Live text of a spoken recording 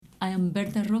I am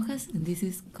Berta Rojas, and this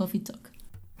is Coffee Talk.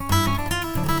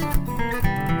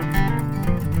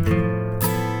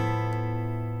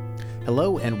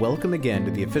 Hello and welcome again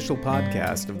to the official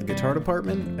podcast of the Guitar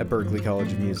Department at Berklee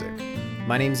College of Music.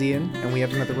 My name's Ian, and we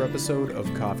have another episode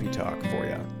of Coffee Talk for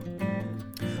you.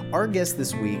 Our guest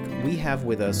this week, we have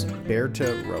with us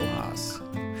Berta Rojas.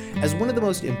 As one of the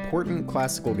most important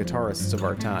classical guitarists of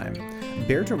our time,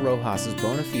 Berta Rojas'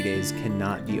 bona fides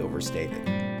cannot be overstated.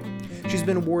 She's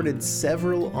been awarded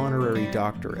several honorary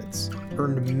doctorates,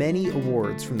 earned many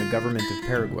awards from the government of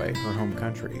Paraguay, her home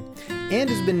country, and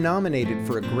has been nominated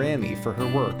for a Grammy for her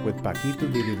work with Paquito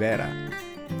de Rivera.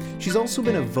 She's also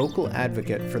been a vocal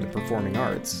advocate for the performing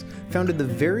arts, founded the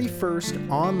very first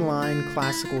online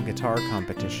classical guitar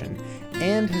competition,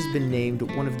 and has been named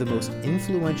one of the most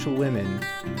influential women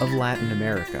of Latin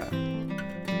America.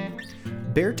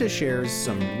 Berta shares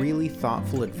some really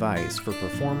thoughtful advice for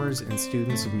performers and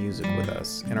students of music with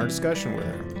us in our discussion with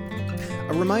her.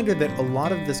 A reminder that a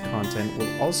lot of this content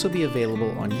will also be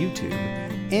available on YouTube,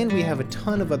 and we have a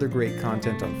ton of other great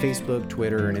content on Facebook,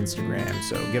 Twitter, and Instagram,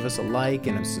 so give us a like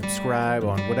and a subscribe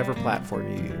on whatever platform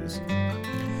you use.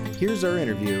 Here's our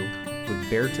interview with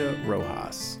Berta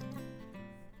Rojas.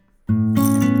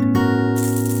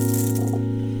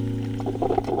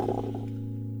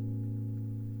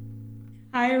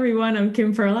 Hi everyone, I'm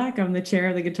Kim Furlak. I'm the chair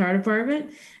of the Guitar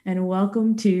Department, and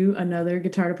welcome to another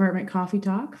Guitar Department Coffee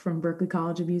Talk from Berklee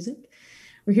College of Music.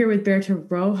 We're here with Berta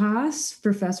Rojas,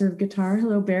 professor of guitar.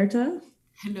 Hello, Berta.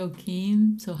 Hello,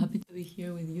 Kim. So happy to be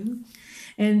here with you.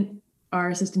 And our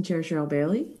assistant chair, Cheryl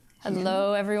Bailey.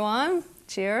 Hello, everyone.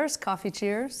 Cheers. Coffee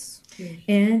cheers.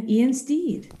 And Ian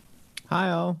Steed. Hi,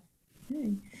 all.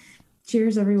 Hey.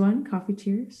 Cheers, everyone. Coffee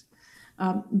cheers.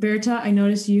 Berta, I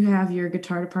noticed you have your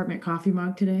Guitar Department coffee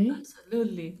mug today.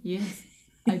 Absolutely, yes.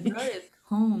 I brought it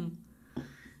home.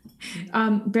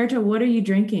 Berta, what are you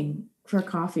drinking for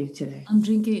coffee today? I'm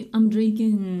drinking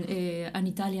an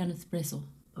Italian espresso.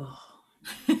 Oh.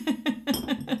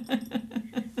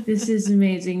 This is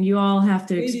amazing. You all have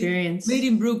to experience. Made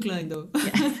in Brooklyn, though.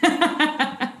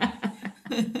 Yeah.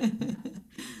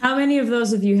 How many of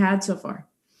those have you had so far?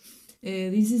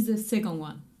 This is the second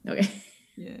one. Okay.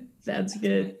 Yeah. That's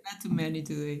good. Not too many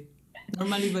today.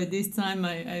 Normally by this time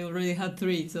I already had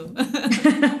 3, so.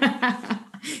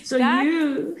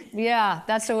 Yeah,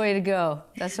 that's the way to go.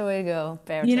 That's the way to go,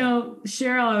 Berta. You know,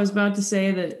 Cheryl, I was about to say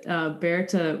that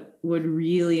Berta would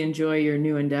really enjoy your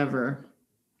new endeavor.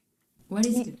 What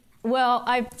is it? Well,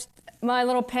 my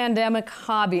little pandemic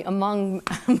hobby, among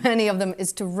many of them,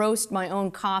 is to roast my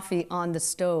own coffee on the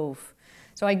stove.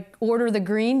 So I order the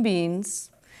green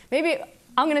beans. Maybe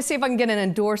I'm going to see if I can get an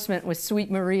endorsement with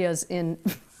Sweet Maria's in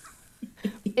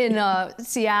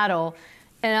Seattle,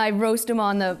 and I roast them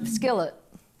on the skillet.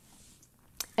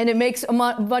 And it makes a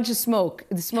bunch of smoke.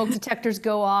 The smoke detectors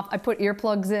go off. I put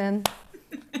earplugs in.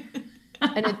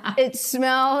 And it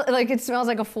smells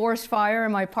like a forest fire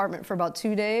in my apartment for about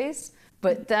 2 days.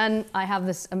 But then I have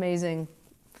this amazing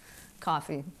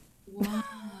coffee. Wow.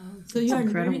 So you are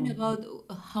learning about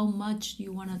how much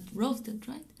you want to roast it,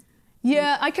 right?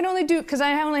 Yeah, I can only do, because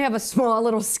I only have a small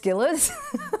little skillet.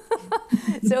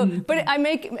 So, but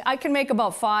I can make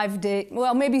about 5 days,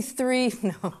 well, maybe 3,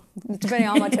 no, depending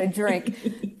on how much I drink,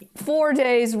 4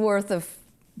 days worth of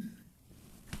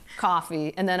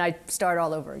coffee, and then I start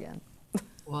all over again.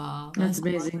 Wow, that's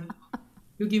amazing.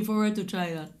 Looking forward to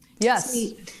try that. Yes,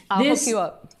 I'll hook you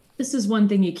up. This is one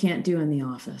thing you can't do in the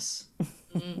office.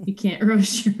 You can't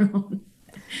roast your own.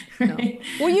 Right?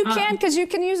 No. Well, you can, because you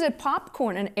can use an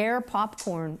air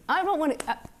popcorn. I don't want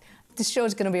to. This show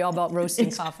is going to be all about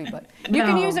roasting coffee, but you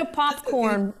can use a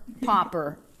popcorn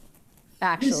popper.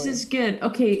 Actually, this is good.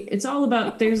 Okay, it's all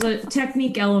about. There's a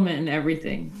technique element in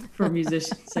everything for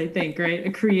musicians, I think, right?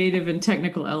 A creative and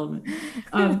technical element.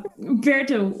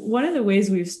 Berta, one of the ways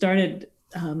we've started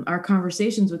our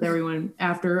conversations with everyone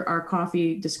after our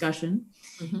coffee discussion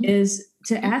is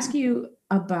to ask you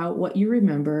about what you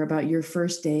remember about your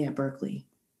first day at Berklee.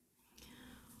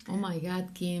 Oh my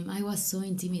God, Kim, I was so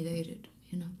intimidated,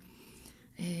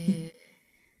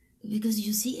 because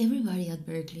you see everybody at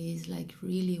Berklee is like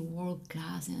really world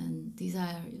class, and these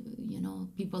are,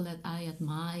 people that I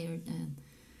admired,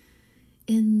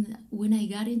 and when I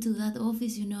got into that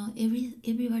office,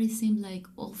 everybody seemed like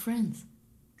old friends.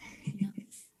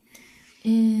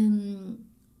 And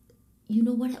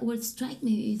what struck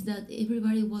me is that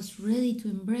everybody was ready to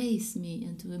embrace me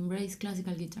and to embrace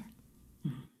classical guitar.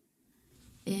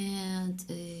 And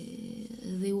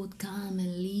they would come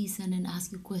and listen and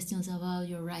ask you questions about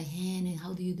your right hand and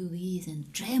how do you do this,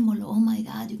 and tremolo, oh my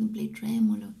God, you can play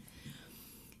tremolo.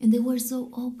 And they were so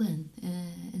open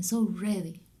and so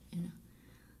ready,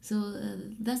 So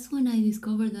that's when I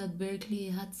discovered that Berkeley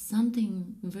had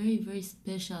something very, very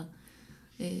special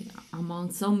uh,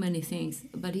 among so many things,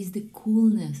 but it's the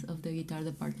coolness of the guitar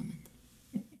department.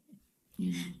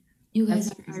 You know, you guys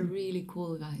That's are really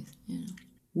cool guys. You know,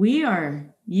 We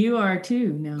are. You are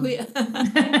too. No.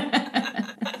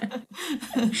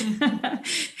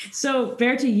 So,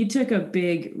 Berta, you took a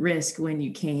big risk when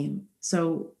you came.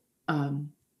 So,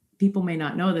 people may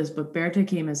not know this, but Berta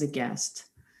came as a guest.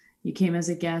 You came as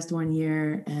a guest one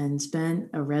year and spent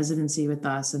a residency with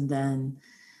us. And then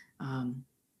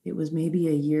it was maybe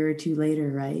a year or two later,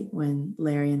 right, when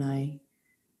Larry and I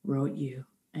wrote you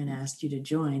and asked you to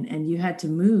join. And you had to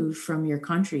move from your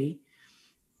country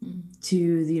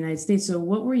to the United States. So,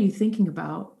 what were you thinking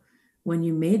about when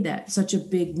you made that such a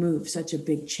big move, such a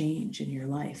big change in your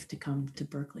life to come to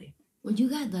Berkeley? Well, you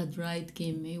got that right,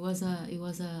 Kim. It was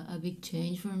a big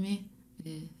change for me.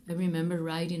 I remember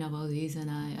writing about this,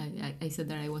 and I said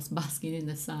that I was basking in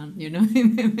the sun, you know,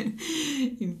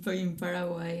 in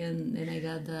Paraguay, and I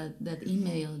got that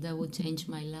email that would change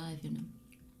my life, you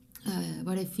know.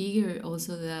 But I figure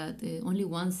also that only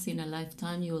once in a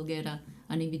lifetime you will get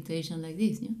an invitation like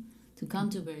this, you know, to come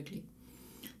to Berkeley.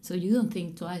 So you don't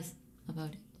think twice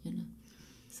about it, you know.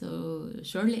 So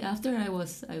shortly after, I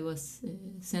was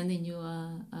sending you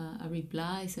a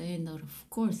reply saying that of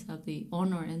course I'll be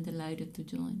honored and delighted to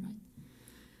join, right?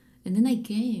 And then I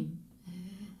came,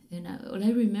 and all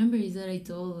I remember is that I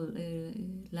told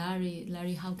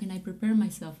Larry, how can I prepare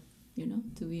myself, you know,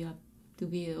 to be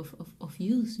of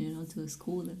use, you know, to the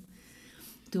school and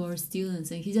to our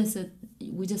students. And he just said,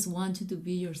 we just want you to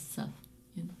be yourself,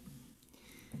 you know.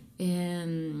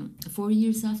 And 4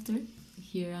 years after,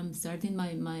 here I'm starting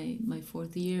my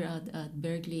fourth year at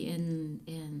Berkeley,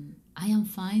 and I am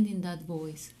finding that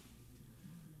voice,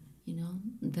 you know,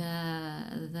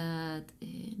 that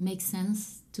makes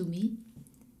sense to me,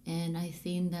 and I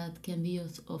think that can be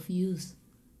of use,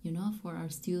 you know, for our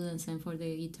students and for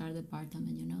the guitar department,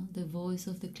 you know, the voice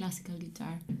of the classical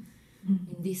guitar in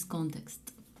this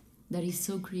context that is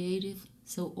so creative,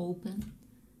 so open,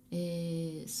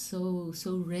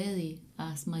 so ready,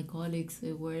 as my colleagues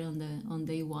were on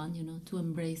day one, you know, to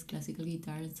embrace classical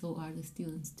guitar, and so are the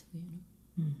students too,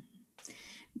 you know.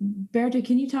 Berta,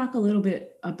 can you talk a little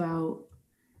bit about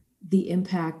the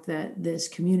impact that this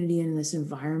community and this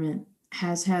environment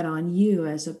has had on you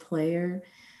as a player?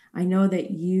 I know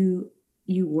that you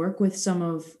work with some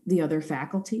of the other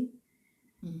faculty,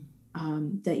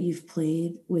 that you've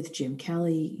played with Jim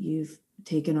Kelly, you've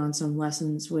taken on some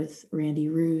lessons with Randy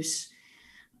Roos.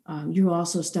 You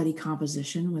also study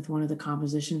composition with one of the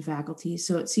composition faculties.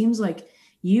 So it seems like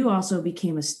you also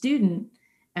became a student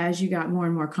as you got more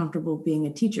and more comfortable being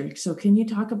a teacher. So can you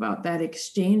talk about that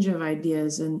exchange of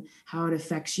ideas and how it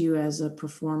affects you as a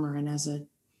performer and as a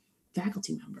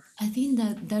faculty member? I think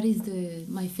that is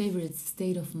my favorite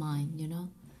state of mind, you know,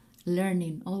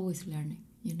 learning, always learning,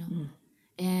 you know.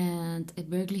 And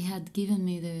Berkeley had given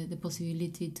me the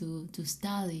possibility to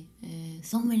study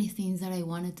so many things that I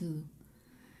wanted to do.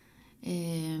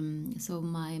 So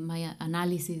my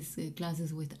analysis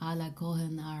classes with Ala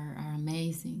Cohen are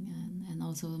amazing, and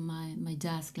also my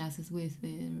jazz classes with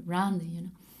Randy, you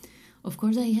know. Of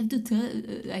course, I have to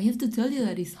tell you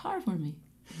that it's hard for me.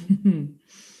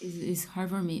 It's hard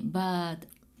for me, but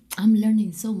I'm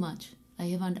learning so much. I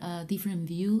have a different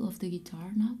view of the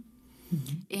guitar now.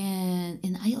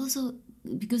 And I also,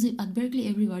 because at Berkeley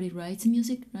everybody writes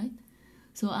music, right?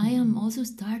 So I am also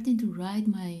starting to write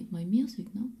my music,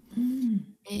 no?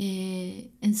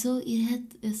 And so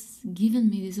has given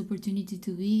me this opportunity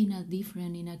to be in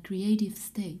a creative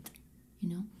state, you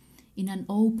know, in an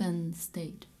open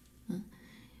state,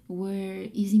 where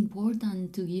it's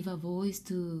important to give a voice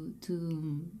to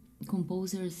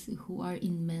composers who are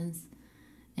immense,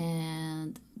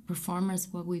 and performers,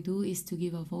 what we do is to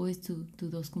give a voice to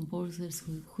those composers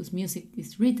whose music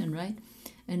is written, right?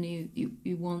 And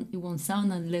it won't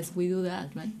sound unless we do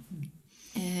that, right?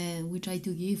 And we try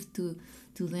to give to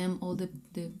them all the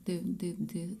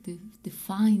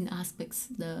fine aspects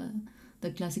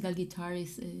the classical guitar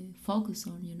is focused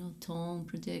on, you know, tone,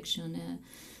 projection,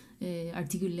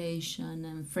 articulation,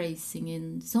 and phrasing,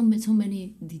 and so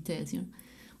many details, you know.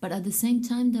 But at the same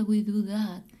time that we do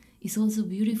that, it's also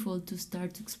beautiful to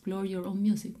start to explore your own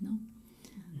music, no?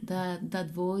 That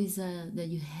voice that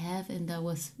you have, and that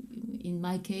was, in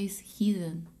my case,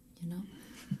 hidden, you know?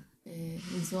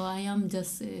 And so I am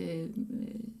just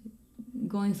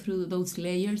going through those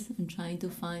layers and trying to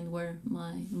find where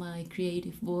my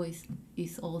creative voice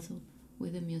is also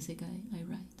with the music I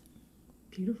write.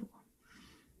 Beautiful.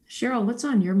 Cheryl, what's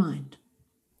on your mind?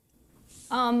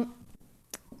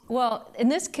 Well, in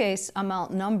this case, I'm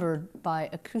outnumbered by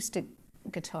acoustic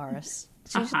guitarists.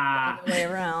 It's usually the other way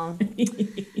around.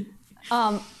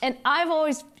 And I've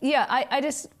always, I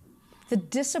just, the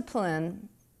discipline,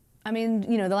 I mean,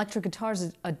 the electric guitar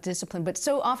is a discipline, but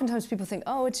so oftentimes people think,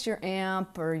 oh, it's your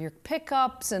amp or your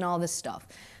pickups and all this stuff.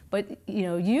 But,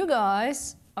 you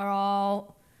guys are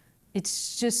all,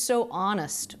 it's just so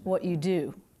honest what you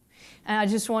do. And I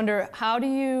just wonder, how do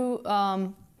you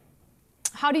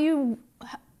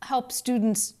help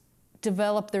students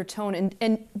develop their tone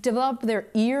and develop their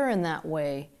ear in that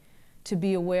way to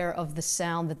be aware of the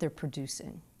sound that they're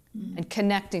producing and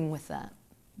connecting with that?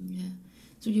 Yeah.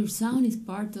 So your sound is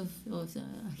part of a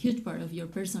huge part of your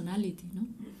personality, no?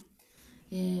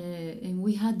 And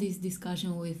we had this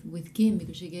discussion with Kim,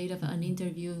 because she gave an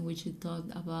interview in which she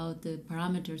talked about the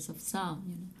parameters of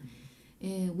sound.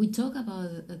 We talk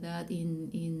about that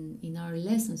in our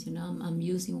lessons. I'm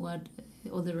using what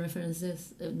all the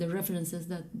references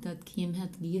that Kim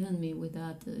had given me with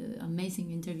that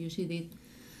amazing interview she did,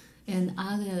 and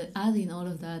adding all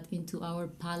of that into our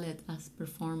palette as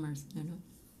performers.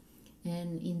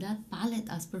 And in that palette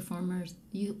as performers,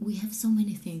 we have so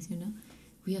many things.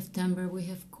 We have timbre, we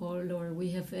have color,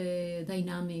 we have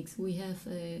dynamics, we have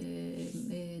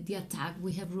the attack,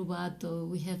 we have rubato,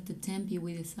 we have the tempi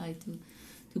we decide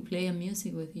to play a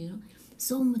music with,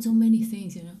 so many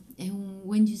things, And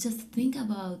when you just think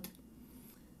about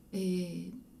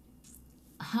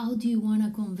how do you want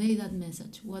to convey that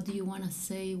message, what do you want to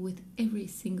say with every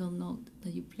single note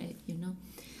that you play,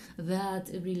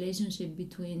 that relationship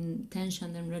between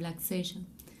tension and relaxation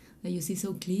that you see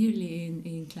so clearly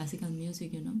in classical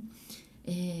music, and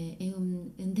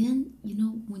then,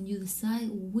 when you decide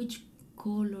which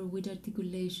color, which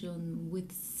articulation,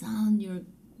 which sound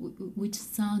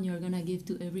you're gonna give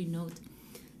to every note,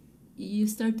 you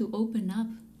start to open up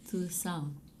to the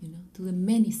sound, to the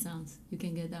many sounds you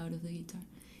can get out of the guitar,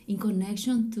 in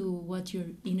connection to what your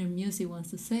inner music wants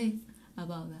to say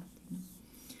about that.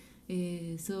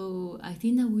 So I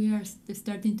think that we are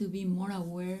starting to be more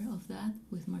aware of that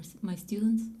with my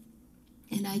students,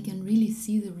 and I can really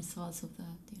see the results of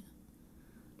that.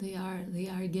 They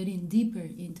are getting deeper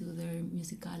into their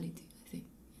musicality, I think.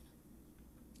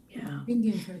 Yeah.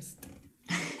 Thinking first.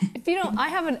 If you don't, I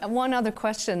have one other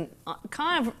question,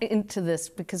 kind of into this,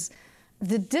 because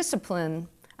the discipline.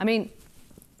 I mean,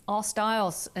 all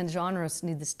styles and genres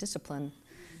need this discipline,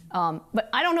 but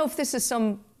I don't know if this is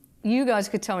some. You guys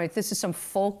could tell me if this is some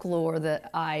folklore that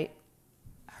I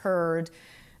heard,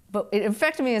 but it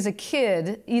affected me as a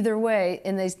kid either way,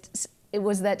 and it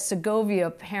was that Segovia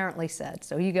apparently said,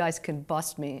 so you guys can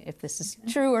bust me if this is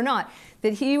true or not,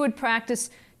 that he would practice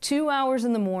 2 hours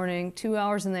in the morning, 2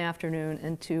 hours in the afternoon,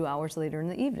 and 2 hours later in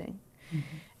the evening.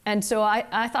 Mm-hmm. And so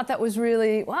I thought that was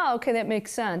really, wow, okay, that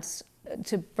makes sense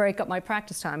to break up my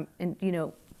practice time. And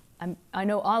I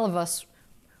know all of us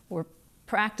were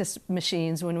practice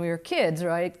machines when we were kids,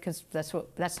 right? Because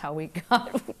that's how we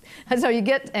got, that's how you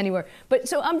get anywhere. But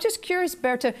so I'm just curious,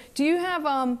 Berta, do you have,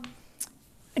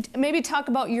 maybe talk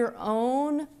about your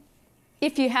own,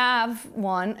 if you have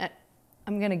one,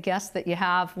 I'm gonna guess that you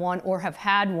have one or have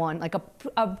had one, like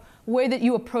a way that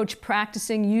you approach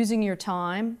practicing using your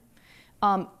time,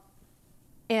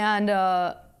 and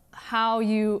how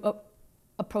you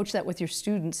approach that with your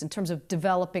students in terms of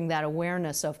developing that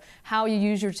awareness of how you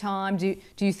use your time. Do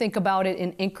you think about it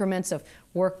in increments of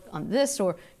work on this,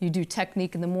 or you do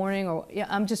technique in the morning? Or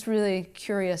I'm just really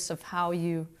curious of how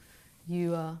you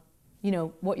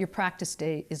what your practice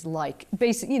day is like.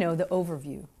 Basic, the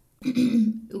overview.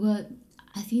 Well,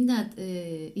 I think that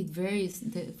it varies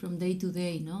from day to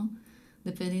day,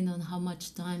 depending on how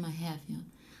much time I have.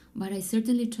 But I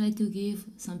certainly try to give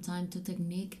some time to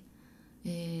technique.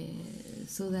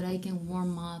 So that I can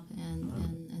warm up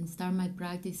and start my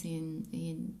practice in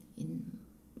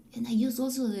and I use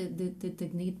also the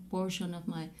technique portion of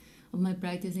my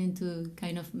practicing to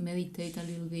kind of meditate a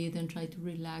little bit and try to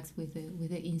relax with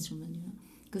the instrument,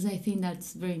 because I think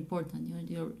that's very important.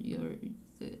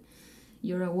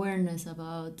 Your awareness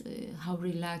about how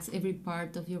relaxed every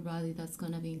part of your body that's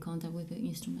gonna be in contact with the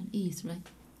instrument is, right?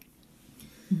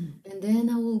 Mm-hmm. And then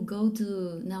I will go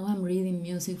to, now I'm reading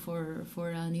music for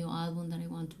a new album that I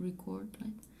want to record,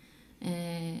 right?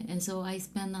 And so I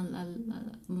spend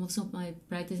most of my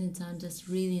practicing time just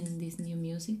reading this new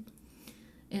music.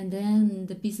 And then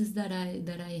the pieces that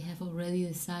I have already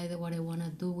decided what I want to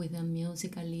do with them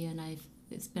musically, and I've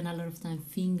spent a lot of time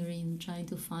fingering, trying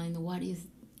to find what is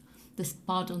the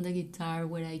spot on the guitar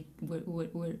where it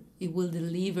will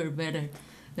deliver better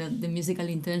the musical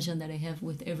intention that I have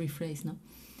with every phrase, no?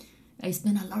 I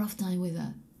spend a lot of time with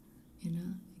that,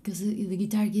 because the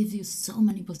guitar gives you so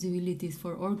many possibilities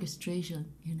for orchestration,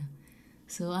 you know.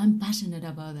 So I'm passionate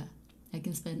about that. I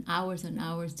can spend hours and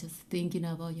hours just thinking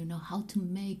about, you know, how to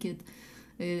make it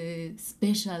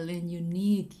special and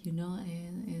unique, you know,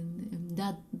 and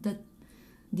that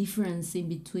difference in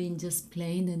between just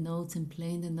playing the notes and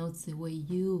playing the notes the way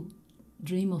you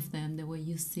dream of them, the way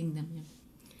you sing them, you know.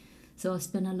 So I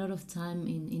spend a lot of time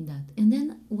in that. And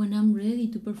then when I'm ready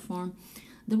to perform,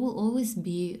 there will always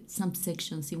be some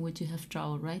sections in which you have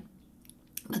trouble, right?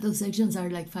 But those sections are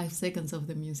like 5 seconds of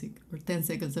the music or 10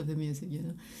 seconds of the music, you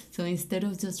know. So instead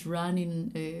of just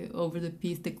running over the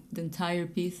piece, the entire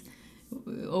piece,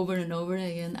 over and over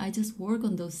again, I just work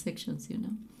on those sections, you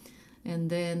know. And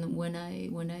then when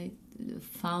I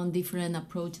found different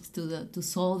approaches to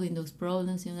solving those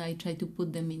problems, you know, I try to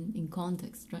put them in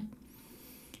context, right?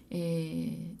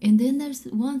 And then there's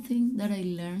one thing that I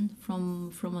learned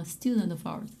from a student of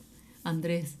ours,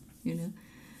 Andres, you know,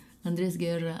 Andres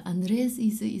Guerra. Andres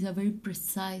is a very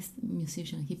precise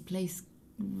musician. He plays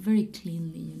very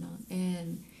cleanly, you know,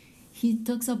 and he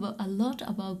talks a lot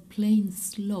about playing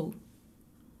slow.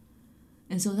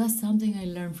 And so that's something I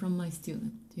learned from my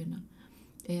student, you know.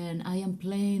 And I am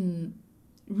playing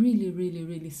really, really,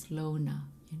 really slow now,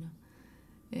 you know.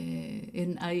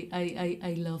 And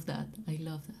I love that. I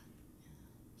love that.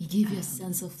 It gives you a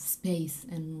sense of space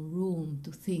and room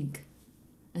to think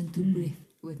and to breathe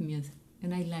with music.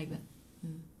 And I like that.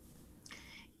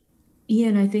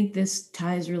 Ian, I think this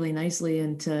ties really nicely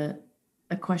into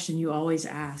a question you always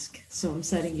ask. So I'm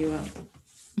setting you up.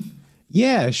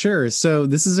 Yeah, sure. So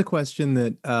this is a question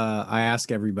that I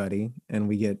ask everybody, and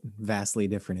we get vastly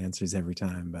different answers every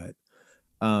time. But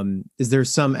is there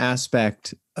some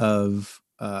aspect of,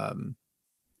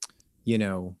 you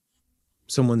know,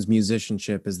 someone's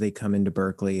musicianship as they come into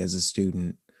Berklee as a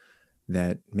student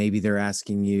that maybe they're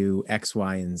asking you X,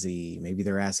 Y, and Z, maybe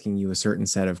they're asking you a certain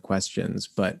set of questions,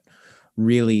 but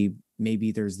really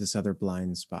maybe there's this other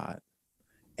blind spot?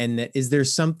 And that, is there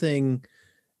something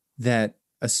that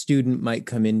a student might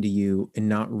come into you and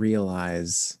not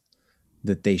realize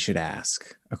that they should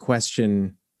ask, a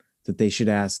question that they should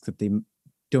ask that they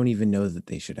don't even know that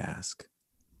they should ask?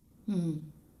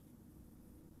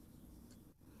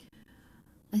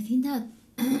 I think that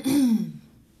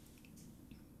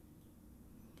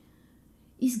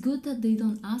it's good that they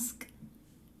don't ask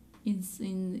in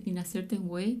a certain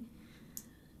way.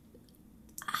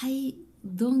 I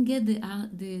don't get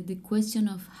the question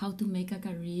of how to make a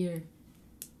career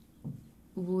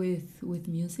with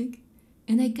music,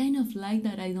 and I kind of like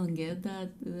that I don't get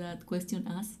that question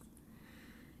asked.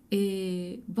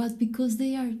 But because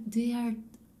they are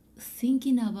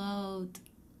thinking about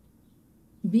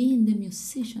being the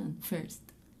musician first,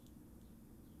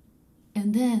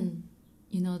 and then,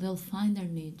 you know, they'll find their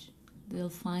niche, they'll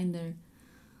find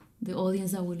the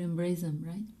audience that will embrace them,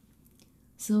 right?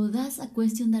 So that's a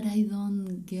question that I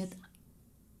don't get,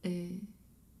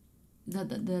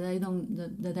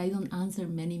 that I don't answer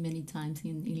many times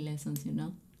in lessons, you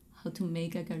know, how to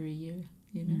make a career,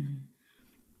 you know.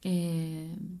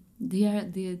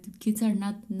 The kids are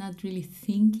not really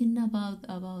thinking about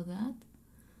that.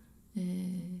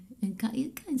 And it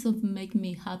kind of make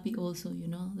me happy also, you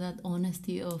know, that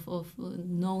honesty of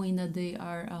knowing that they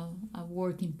are a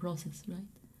work in process, right?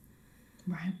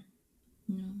 Right.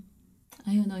 You know,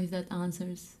 I don't know if that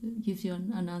gives you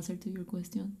an answer to your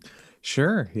question.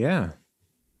 Sure, yeah.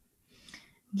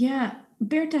 Yeah.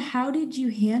 Berta, how did you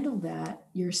handle that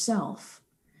yourself?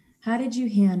 How did you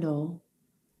handle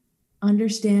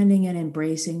understanding and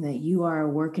embracing that you are a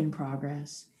work in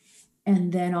progress,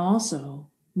 and then also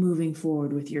moving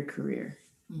forward with your career?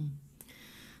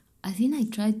 I think I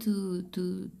try to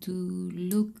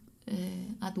look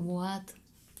at what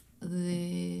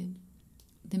the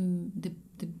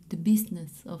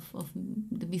business of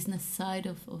the business side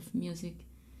of music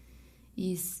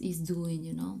is doing,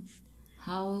 you know.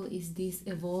 How is this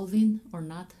evolving or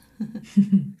not?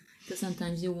 Because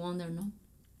sometimes you wonder, no?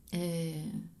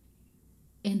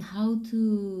 And how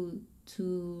to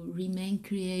remain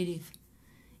creative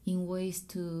in ways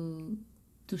to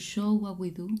show what we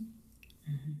do,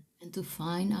 and to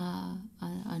find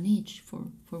a niche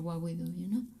for what we do, you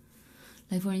know.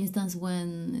 Like, for instance,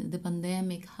 when the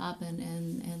pandemic happened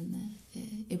and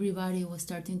everybody was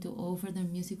starting to offer their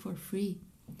music for free,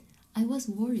 I was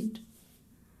worried,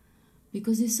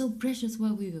 because it's so precious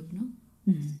what we do, no?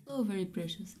 So very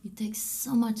precious. It takes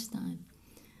so much time.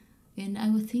 And I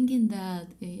was thinking that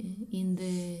in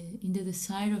the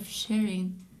desire of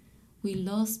sharing, we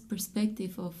lost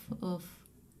perspective of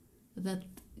that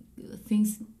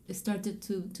things started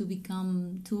to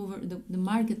become too over. The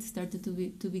market started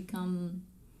to become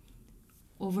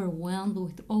overwhelmed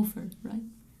with offer, right?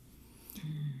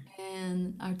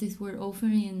 And artists were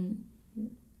offering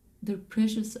their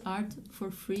precious art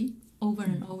for free over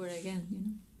and over again, you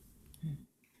know.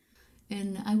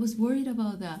 And I was worried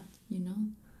about that, you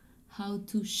know, how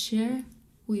to share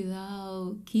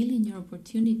without killing your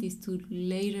opportunities to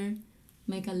later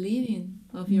make a living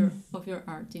of your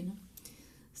art, you know.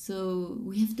 So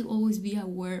we have to always be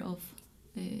aware of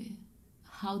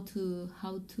how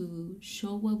to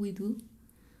show what we do,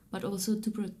 but also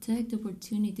to protect the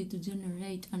opportunity to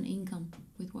generate an income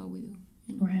with what we do,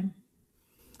 you know? Right.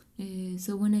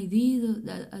 So when I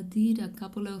did a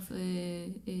couple of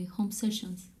home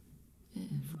sessions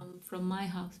from my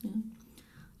house, you know,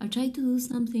 I tried to do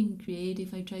something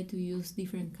creative. I tried to use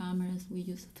different cameras. We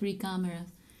use 3 cameras.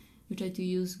 We try to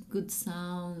use good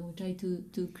sound. We try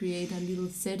to create a little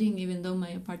setting, even though my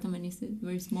apartment is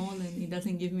very small and it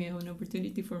doesn't give me an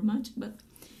opportunity for much. But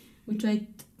we try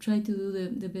to do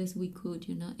the best we could,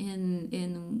 you know.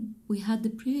 And we had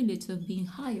the privilege of being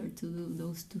hired to do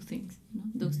those 2 things, you know,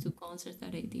 those 2 concerts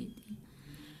that I did.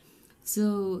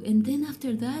 So, and then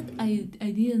after that, I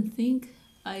didn't think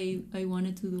I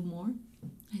wanted to do more.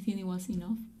 I think it was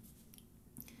enough.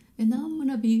 And now I'm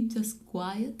gonna be just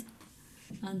quiet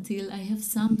until I have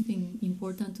something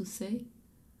important to say,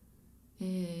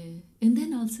 and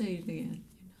then I'll say it again.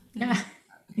 You know?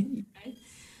 Right?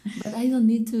 But we don't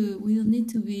need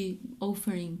to be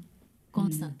offering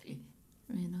constantly,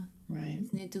 you know. Right.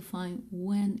 We need to find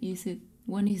when is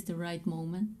the right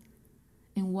moment,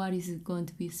 and what is it going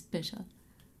to be special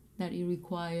that it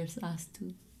requires us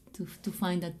to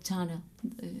find that channel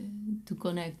to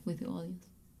connect with the audience.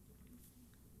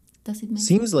 Does it make sense?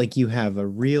 Seems like you have a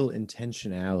real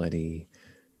intentionality,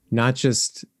 not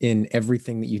just in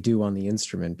everything that you do on the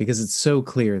instrument, because it's so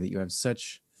clear that you have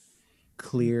such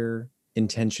clear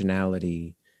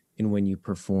intentionality in when you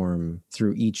perform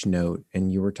through each note.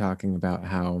 And you were talking about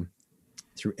how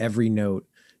through every note,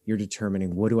 you're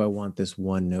determining, what do I want this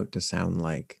one note to sound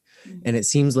like? And it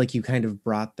seems like you kind of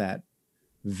brought that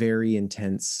very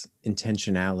intense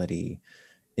intentionality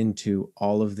into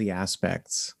all of the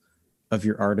aspects of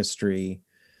your artistry,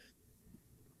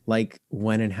 like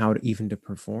when and how to even to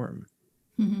perform.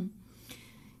 Mm-hmm.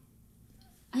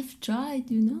 I've tried,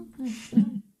 you know.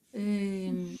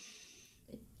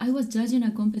 I was judging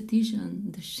a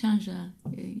competition, the Shanja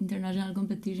international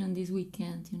competition this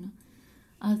weekend, you know,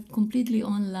 a completely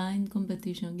online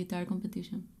competition, guitar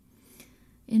competition.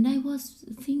 And I was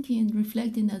thinking,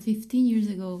 reflecting that 15 years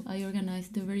ago, I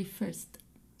organized the very first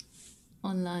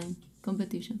online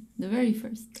competition, the very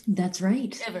first. That's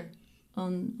right. Ever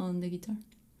on the guitar.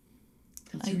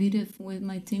 That's I did it with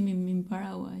my team in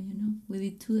Paraguay, you know. We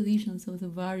did 2 editions of the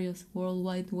various World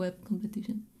Wide Web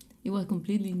competition. It was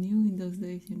completely new in those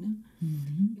days, you know.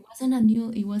 Mm-hmm.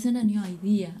 It wasn't a new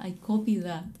idea. I copied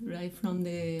that right from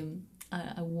the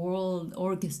a world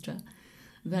orchestra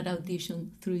that auditioned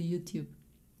through YouTube.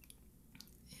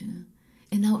 Yeah.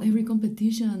 And now every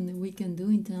competition we can do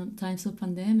in times of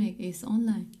pandemic is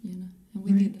online, you know, and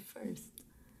we did the first.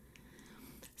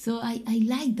 So I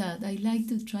like that. I like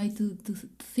to try to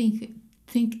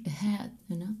think ahead,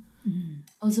 you know. Mm-hmm.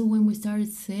 Also, when we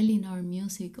started selling our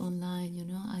music online, you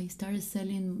know, I started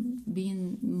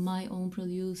being my own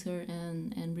producer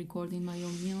and recording my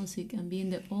own music and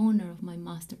being the owner of my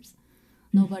masters.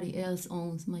 Mm-hmm. Nobody else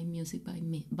owns my music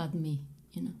but me,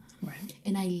 you know. Right.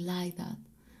 And I like that,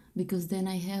 because then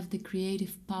I have the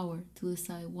creative power to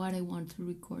decide what I want to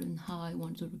record and how I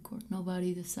want to record.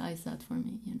 Nobody decides that for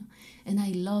me, you know. And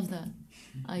I love that.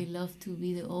 I love to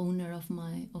be the owner of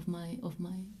my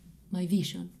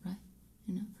vision, right?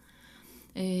 You know.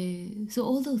 So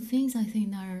all those things I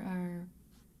think are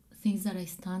things that I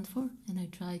stand for, and I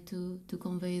try to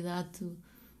convey that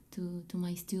to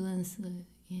my students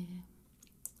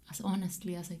as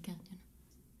honestly as I can,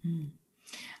 you know.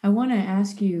 I want to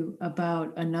ask you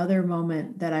about another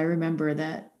moment that I remember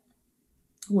that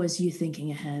was you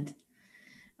thinking ahead.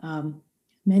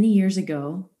 Many years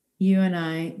ago, you and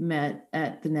I met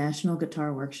at the National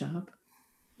Guitar Workshop.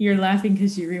 You're laughing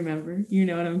because you remember. You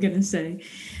know what I'm going to say.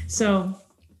 So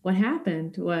what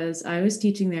happened was I was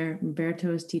teaching there,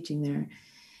 Humberto was teaching there,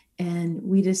 and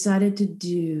we decided to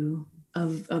do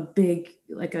a big,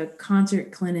 like a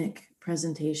concert clinic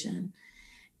presentation.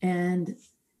 And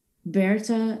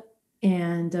Berta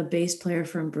and a bass player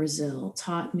from Brazil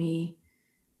taught me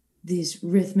these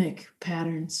rhythmic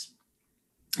patterns,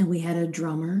 and we had a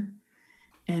drummer,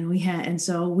 and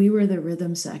so we were the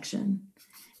rhythm section.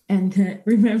 And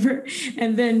remember,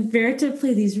 and then Berta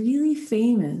played these really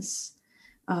famous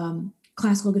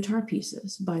classical guitar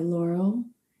pieces by Laurel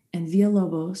and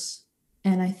Villalobos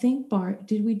And I think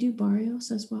did we do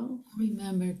Barrios as well?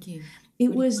 Remember, Kim.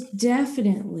 It was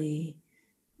definitely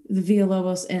the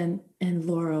Villalobos and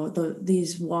Loro,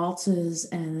 these waltzes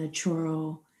and the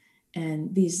choro,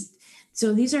 and these.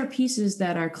 So these are pieces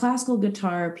that are classical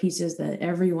guitar pieces that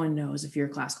everyone knows if you're a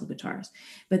classical guitarist,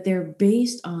 but they're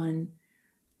based on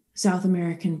South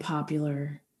American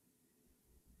popular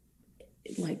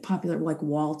like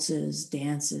waltzes,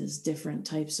 dances, different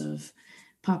types of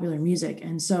popular music.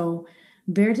 And so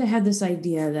Berta had this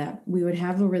idea that we would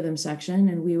have a rhythm section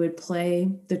and we would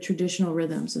play the traditional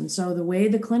rhythms. And so the way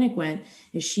the clinic went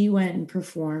is she went and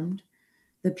performed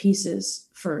the pieces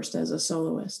first as a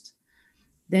soloist.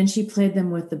 Then she played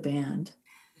them with the band,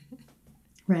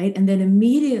 right? And then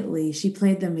immediately she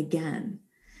played them again.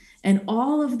 And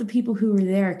all of the people who were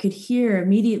there could hear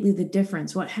immediately the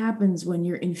difference, what happens when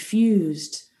you're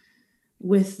infused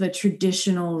with the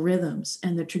traditional rhythms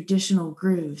and the traditional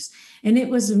grooves. And it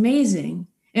was amazing.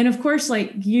 And of course,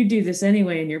 like you do this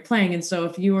anyway and you're playing. And so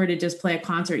if you were to just play a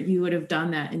concert, you would have done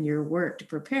that in your work to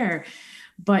prepare.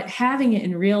 But having it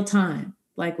in real time,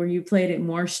 like where you played it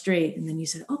more straight, and then you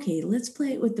said, okay, let's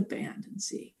play it with the band and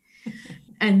see.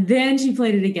 And then she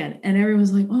played it again. And everyone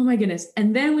was like, oh my goodness.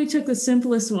 And then we took the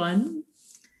simplest one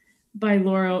by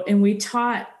Loro and we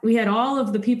had all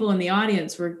of the people in the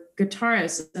audience were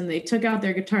guitarists and they took out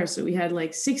their guitars. So we had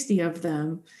like 60 of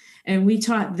them and we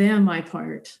taught them my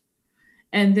part.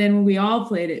 And then we all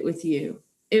played it with you.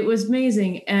 It was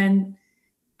amazing. And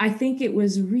I think it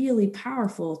was really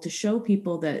powerful to show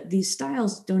people that these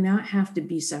styles do not have to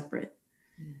be separate.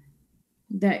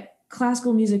 That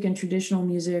classical music and traditional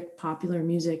music, popular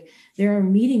music, there are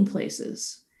meeting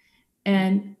places.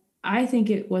 And I think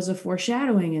it was a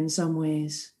foreshadowing in some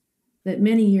ways that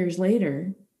many years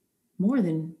later, more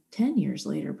than 10 years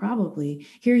later, probably,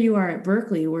 here you are at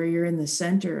Berklee where you're in the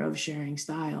center of sharing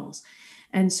styles.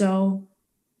 And so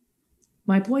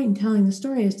my point in telling the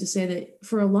story is to say that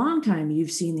for a long time,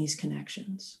 you've seen these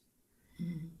connections.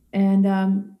 Mm-hmm.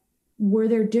 And were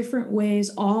there different ways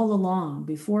all along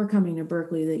before coming to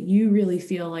Berklee that you really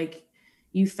feel like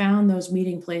you found those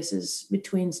meeting places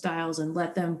between styles and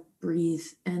let them breathe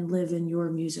and live in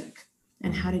your music?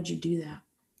 And how did you do that?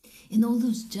 And all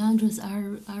those genres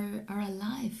are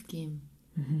alive, Kim.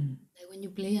 Mm-hmm. Like when you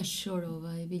play a choro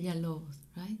by Villalobos,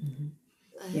 right? Mm-hmm.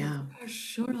 There are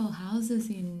choro houses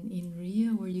in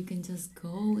Rio where you can just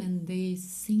go and they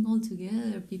sing all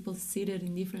together. People seated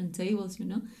in different tables,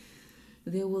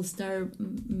 They will start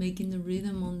making the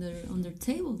rhythm on their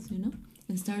tables,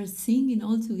 and start singing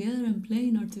all together and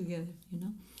playing all together,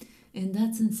 And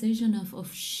that sensation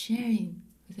of sharing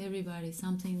with everybody,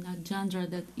 something, that genre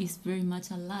that is very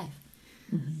much alive.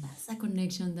 Mm-hmm. That's a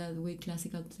connection that we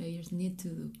classical players need to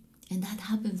do. And that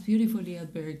happens beautifully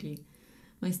at Berklee.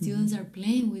 My students are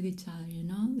playing with each other,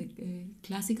 the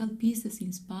classical pieces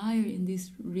inspire in these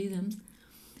rhythms,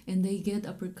 and they get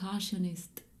a percussionist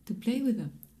to play with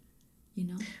them,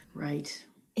 Right.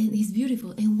 And it's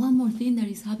beautiful. And one more thing that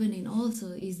is happening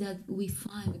also is that we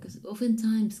find, because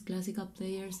oftentimes classical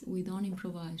players, we don't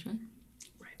improvise, right?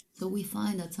 Right. So we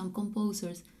find that some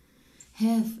composers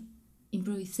have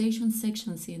improvisation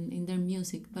sections in their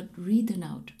music, but written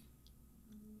out.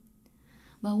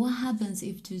 But what happens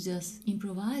if you just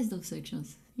improvise those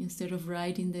sections instead of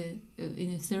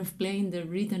instead of playing the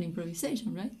written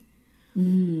improvisation, right?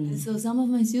 And so some of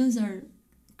my students are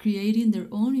creating their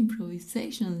own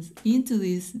improvisations into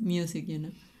this music,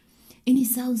 And it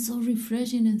sounds so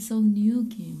refreshing and so new,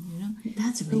 Kim,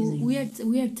 That's amazing. So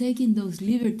we are taking those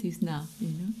liberties now,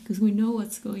 because we know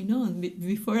what's going on.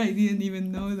 Before I didn't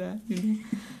even know that,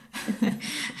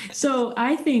 So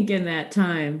I think in that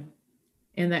time,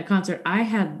 in that concert, I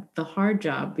had the hard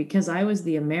job because I was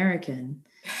the American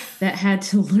that had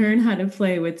to learn how to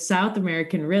play with South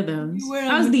American rhythms.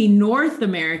 I was the North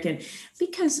American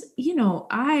because,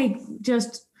 I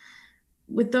just,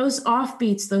 with those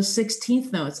offbeats, those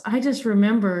 16th notes, I just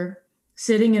remember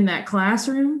sitting in that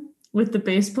classroom with the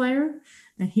bass player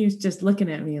and he was just looking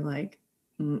at me like,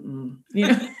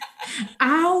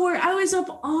 I was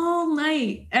up all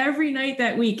night, every night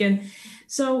that week. And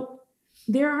so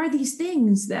there are these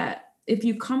things that if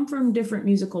you come from different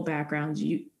musical backgrounds,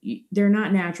 they're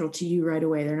not natural to you right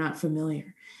away. They're not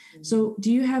familiar. Mm-hmm. So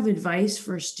do you have advice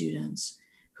for students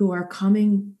who are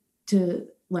coming to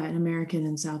Latin American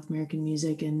and South American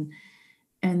music and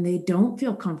they don't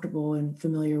feel comfortable and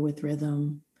familiar with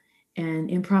rhythm, and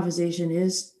improvisation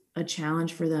is a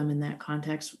challenge for them in that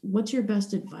context? What's your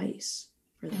best advice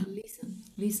for them? And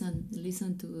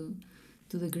listen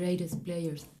to the greatest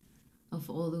players of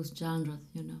all those genres,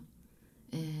 and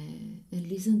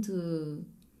listen to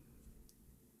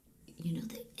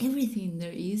everything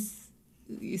there is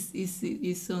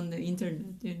is on the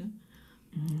internet, you know.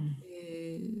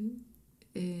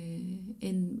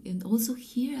 And also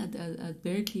here at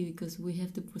Berkeley, because we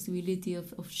have the possibility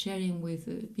of sharing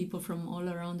with people from all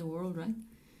around the world, right?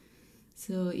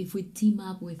 So if we team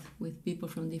up with people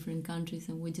from different countries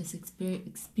and we just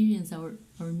experience our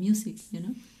music, you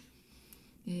know,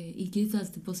 it gives us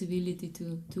the possibility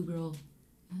to grow,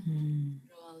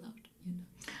 grow a lot, you know.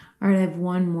 All right, I have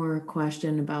one more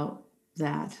question about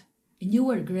that. And you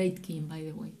were great, Kim, by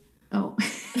the way. Oh,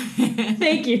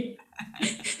 thank you.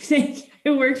 Thank you. I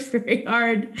worked very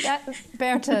hard. That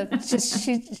Berta,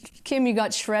 Kim, you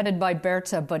got shredded by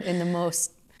Berta, but in the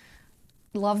most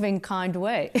loving, kind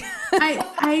way.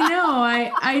 I know.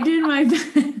 I did my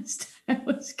best. That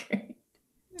was great.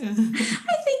 I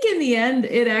think in the end,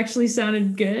 it actually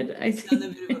sounded good. I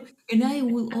think. And I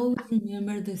will always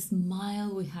remember the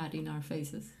smile we had in our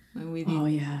faces when we did. Oh,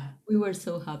 yeah. We were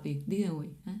so happy, didn't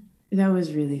we? Huh? That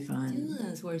was really fun.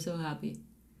 Students were so happy.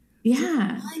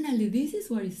 Yeah. So finally, this is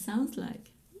what it sounds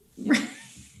like.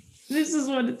 This is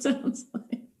what it sounds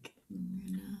like.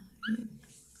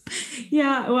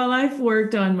 Yeah, well, I've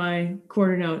worked on my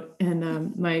quarter note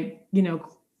and my,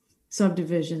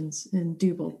 subdivisions in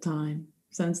double time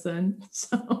since then.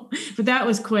 So, but that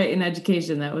was quite an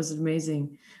education. That was an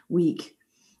amazing week.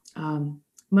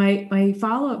 My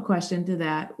follow-up question to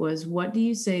that was, what do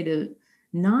you say to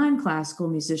non-classical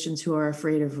musicians who are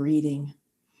afraid of reading?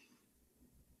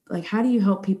 Like, how do you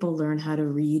help people learn how to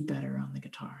read better on the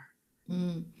guitar?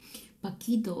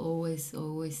 Paquito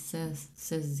always says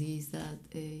this, that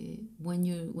when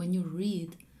you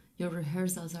read, your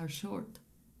rehearsals are short.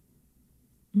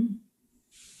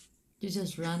 You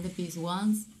just run the piece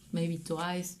once, maybe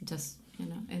twice, just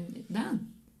and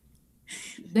done.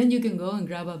 Then you can go and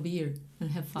grab a beer and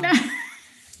have fun.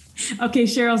 Okay,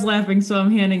 Cheryl's laughing, so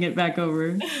I'm handing it back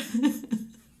over.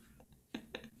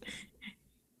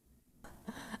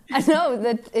 I know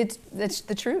that's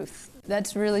the truth.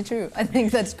 That's really true. I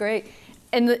think that's great,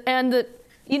 and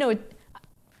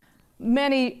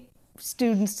many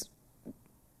students,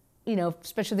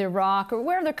 especially their rock or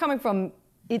where they're coming from,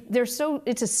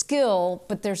 it's a skill,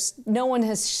 but no one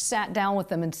has sat down with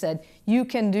them and said, you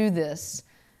can do this,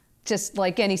 just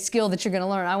like any skill that you're going to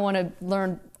learn. I want to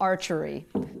learn archery.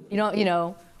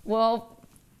 Well,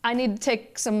 I need to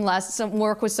take some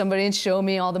work with somebody and show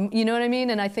me all the, you know what I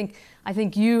mean? And I think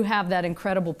you have that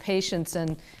incredible patience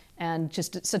and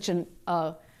just such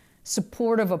a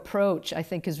supportive approach, I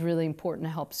think, is really important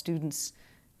to help students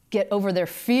get over their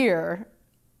fear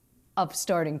of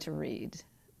starting to read.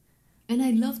 And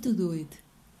I love to do it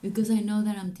because I know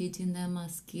that I'm teaching them a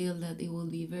skill that it will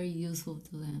be very useful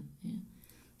to them. Yeah?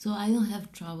 So I don't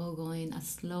have trouble going as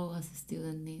slow as a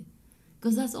student needs.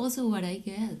 Because that's also what I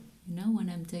get, when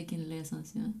I'm taking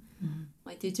lessons. Mm-hmm.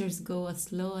 My teachers go as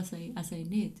slow as I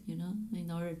need,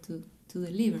 in order to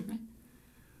deliver, right?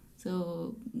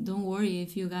 So don't worry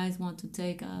if you guys want to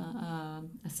take a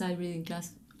sight reading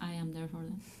class. I am there for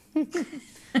them.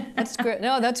 That's great.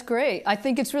 No, that's great. I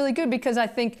think it's really good because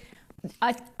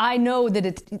I know that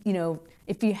it's,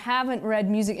 if you haven't read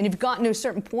music and you've gotten to a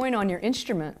certain point on your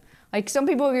instrument, like some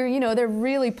people are, they're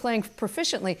really playing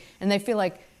proficiently and they feel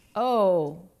like,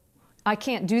 oh, I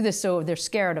can't do this, so they're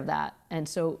scared of that. And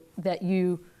so that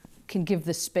you can give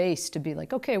the space to be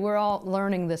like, okay, we're all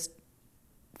learning this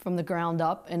from the ground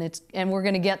up, and we're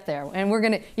going to get there, and we're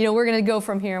going to go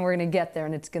from here, and we're going to get there,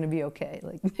 and it's going to be okay.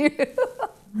 Like.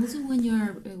 Also, when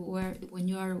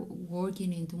you are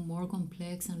working into more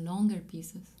complex and longer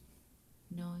pieces,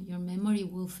 your memory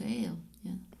will fail.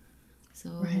 Yeah. So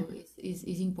right. it's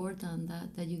important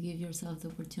that you give yourself the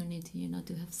opportunity,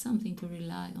 to have something to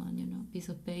rely on. A piece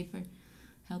of paper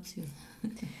helps you.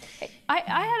 I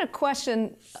had a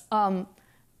question. From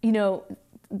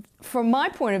my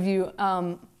point of view,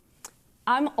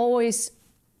 I'm always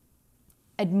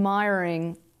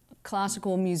admiring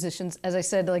classical musicians. As I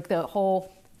said, like the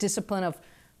whole discipline of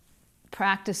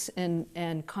practice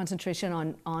and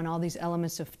concentration on all these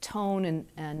elements of tone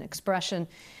and expression.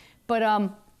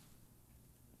 But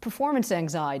performance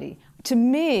anxiety, to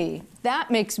me,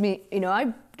 that makes me,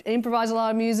 I improvise a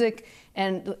lot of music,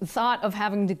 and the thought of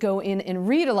having to go in and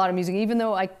read a lot of music, even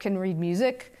though I can read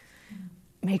music,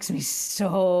 makes me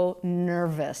so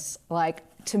nervous. Like,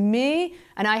 to me,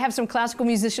 and I have some classical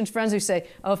musicians friends who say,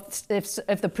 oh,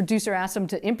 if the producer asks them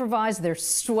to improvise, they're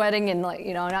sweating and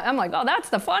and I'm like, oh, that's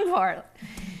the fun part.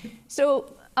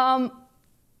 So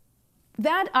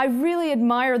that I really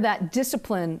admire that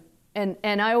discipline, and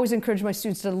I always encourage my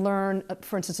students to learn,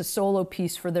 for instance, a solo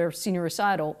piece for their senior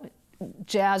recital,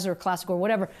 jazz or classical or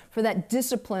whatever, for that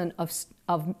discipline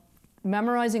of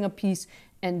memorizing a piece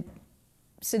and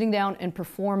sitting down and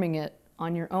performing it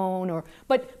on your own, or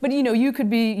but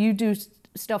you do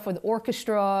stuff with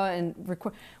orchestra and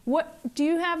record. What do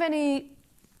you have any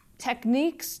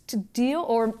techniques to deal,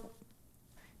 or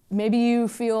maybe you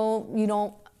feel you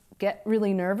don't get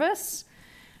really nervous?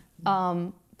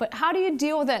 But how do you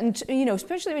deal with that? And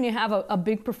especially when you have a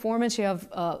big performance, you have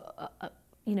a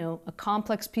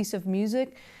complex piece of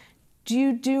music. Do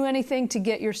you do anything to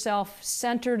get yourself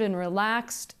centered and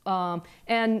relaxed?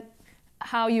 And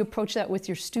how you approach that with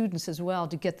your students as well,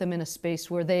 to get them in a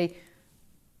space where they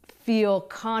feel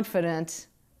confident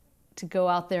to go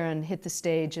out there and hit the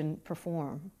stage and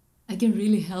perform? I can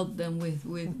really help them with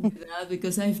that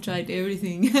because I've tried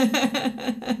everything.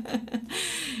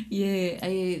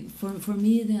 Yeah, for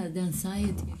me the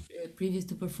anxiety previous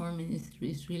to performing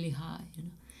is really high,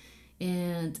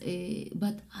 And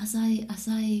but as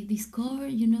I discover,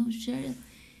 Cheryl,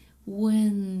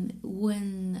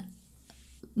 when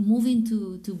moving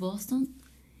to Boston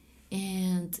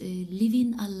and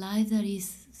living a life that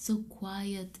is so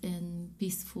quiet and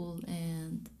peaceful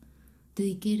and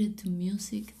dedicated to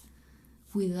music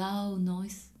without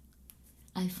noise,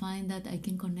 I find that I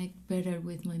can connect better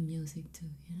with my music too,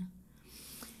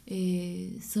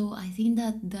 So I think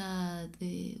that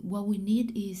what we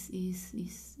need is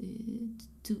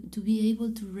to be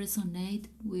able to resonate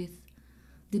with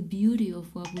the beauty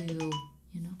of what we do,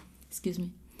 Excuse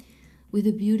me, with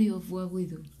the beauty of what we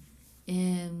do,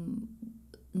 and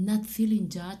not feeling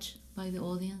judged by the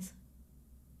audience,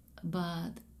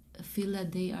 but feel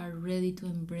that they are ready to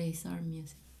embrace our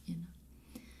music,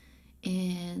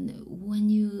 And when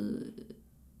you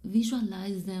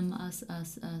visualize them as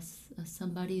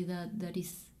somebody that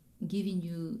is giving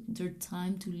you their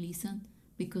time to listen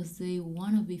because they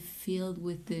want to be filled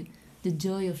with the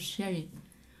joy of sharing,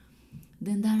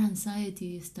 then that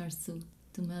anxiety starts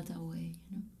to melt away,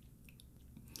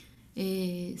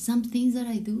 Some things that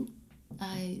I do,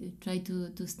 I try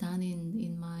to stand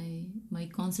in my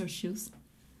concert shoes.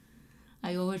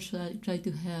 I always try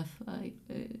to have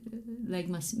like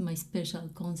my special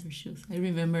concert shoes. I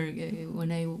remember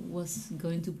when I was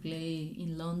going to play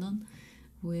in London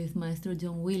with Maestro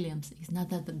John Williams. It's not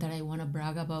that I want to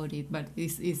brag about it, but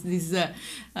this is a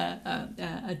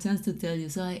chance to tell you.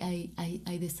 So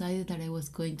I decided that I was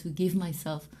going to give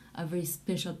myself a very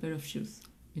special pair of shoes,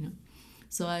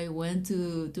 So I went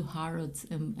to Harrods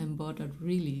and bought a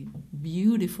really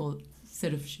beautiful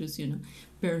set of shoes,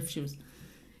 pair of shoes.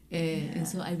 And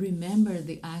so I remember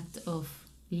the act of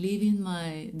leaving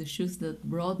the shoes that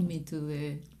brought me to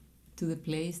the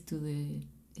place, to the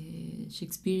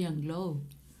Shakespearean Globe.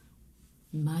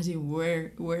 Imagine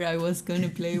where I was going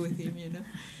to play with him,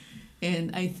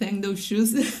 And I thanked those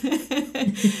shoes,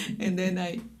 and then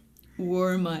I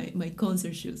wore my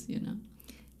concert shoes,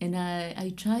 And I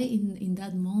try in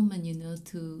that moment,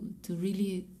 to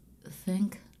really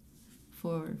thank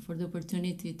for the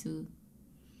opportunity to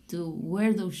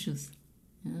wear those shoes,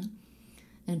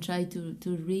 and try to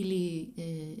really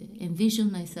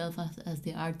envision myself as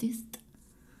the artist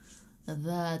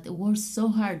that worked so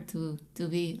hard to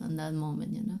be on that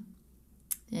moment,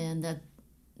 and that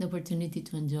the opportunity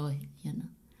to enjoy,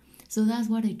 So that's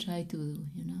what I try to do,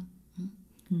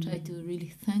 Try to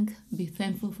really be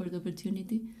thankful for the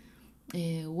opportunity,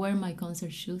 wear my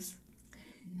concert shoes,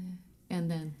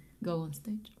 and then go on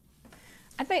stage.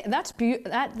 I think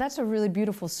that's a really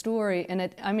beautiful story, and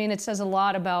it says a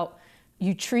lot about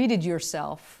you treated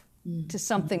yourself to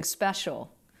something special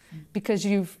because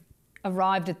you've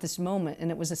arrived at this moment, and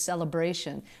it was a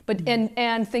celebration. But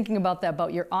and thinking about that,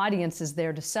 about your audience is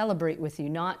there to celebrate with you,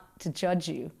 not to judge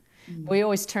you. We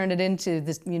always turn it into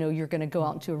this, you're going to go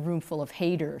out into a room full of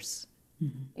haters.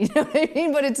 You know what I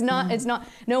mean? But it's not. It's not.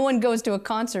 No one goes to a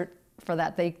concert for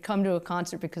that. They come to a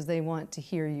concert because they want to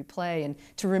hear you play and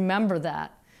to remember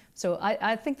that. So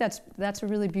I think that's a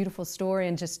really beautiful story,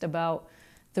 and just about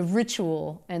the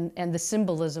ritual and the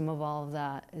symbolism of all of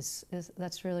that is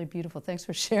that's really beautiful. Thanks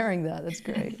for sharing that. That's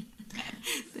great.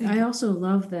 I also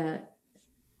love that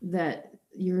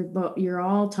you're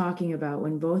all talking about,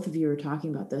 when both of you are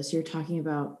talking about this, you're talking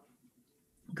about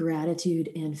gratitude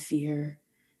and fear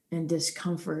and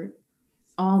discomfort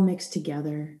all mixed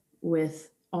together with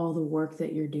all the work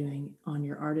that you're doing on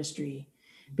your artistry.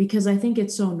 Because I think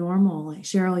it's so normal. Like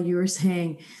Cheryl, you were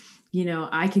saying,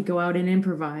 I could go out and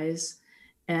improvise.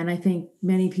 And I think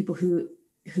many people who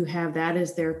have that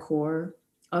as their core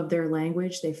of their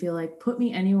language, they feel like, put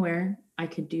me anywhere, I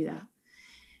could do that.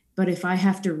 But if I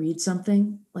have to read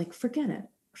something, like, forget it.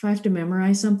 If I have to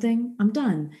memorize something, I'm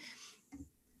done.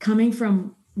 Coming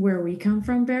from where we come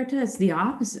from, Berta, it's the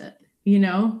opposite.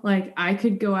 Like I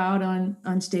could go out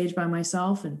on stage by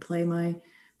myself and play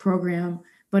program.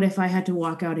 But if I had to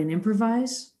walk out and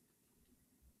improvise,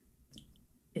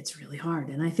 it's really hard.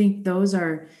 And I think those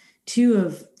are two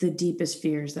of the deepest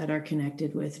fears that are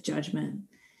connected with judgment.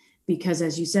 Because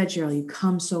as you said, Cheryl, you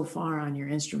come so far on your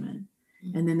instrument.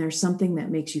 And then there's something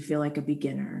that makes you feel like a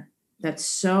beginner that's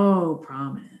so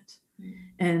prominent.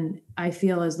 And I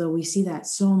feel as though we see that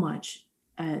so much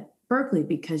at Berklee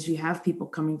because you have people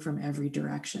coming from every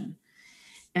direction.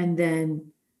 And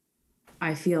then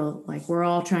I feel like we're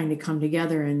all trying to come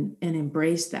together and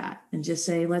embrace that and just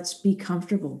say, let's be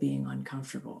comfortable being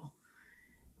uncomfortable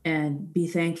and be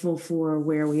thankful for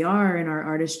where we are in our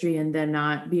artistry, and then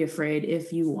not be afraid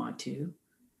if you want to.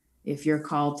 If you're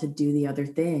called to do the other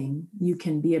thing, you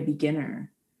can be a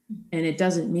beginner, and it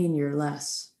doesn't mean you're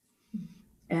less.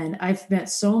 And I've met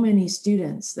so many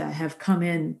students that have come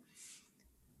in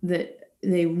that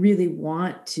they really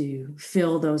want to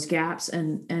fill those gaps,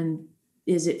 and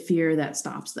is it fear that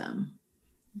stops them?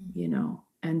 You know?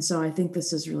 And so I think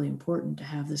this is really important to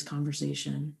have this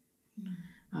conversation,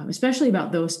 especially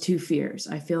about those two fears.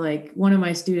 I feel like one of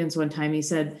my students one time, he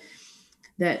said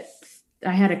that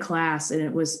I had a class and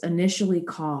it was initially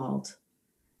called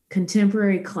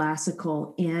Contemporary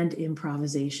Classical and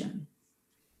Improvisation.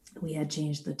 We had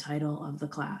changed the title of the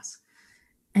class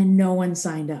and no one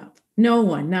signed up. No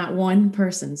one, not one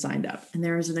person signed up. And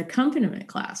there was an accompaniment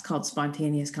class called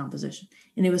Spontaneous Composition,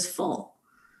 and it was full.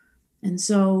 And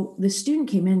so the student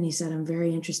came in and he said, I'm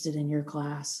very interested in your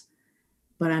class,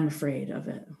 but I'm afraid of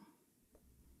it.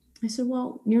 I said,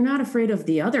 well, you're not afraid of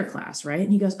the other class, right?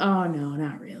 And he goes, oh, no,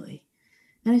 not really.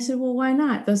 And I said, well, why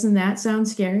not? Doesn't that sound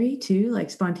scary too, like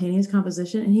spontaneous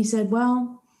composition? And he said,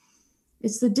 well,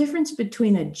 it's the difference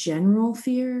between a general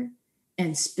fear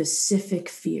and specific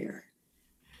fear.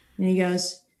 And he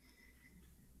goes,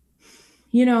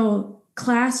 you know,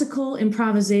 classical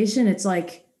improvisation, it's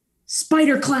like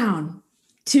spider clown,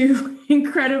 two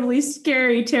incredibly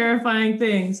scary, terrifying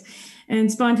things.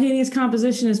 And spontaneous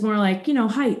composition is more like, you know,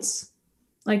 heights.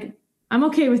 Like, I'm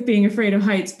okay with being afraid of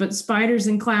heights, but spiders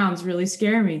and clowns really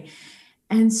scare me.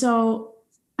 And so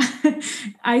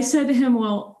I said to him,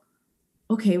 well,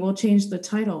 okay, we'll change the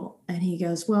title. And he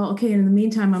goes, well, okay, in the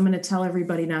meantime, I'm going to tell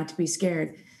everybody not to be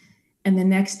scared. And the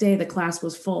next day the class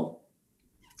was full.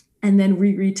 And then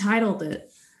we retitled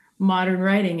it Modern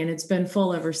Writing, and it's been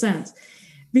full ever since.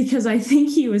 Because I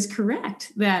think he was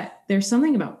correct that there's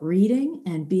something about reading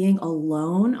and being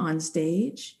alone on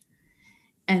stage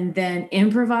and then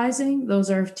improvising.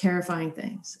 Those are terrifying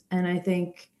things. And I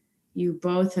think you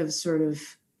both have sort of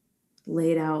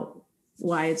laid out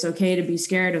why it's okay to be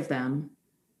scared of them.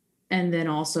 And then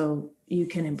also you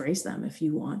can embrace them if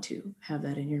you want to have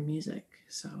that in your music.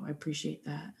 So I appreciate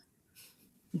that.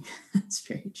 That's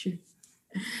very true.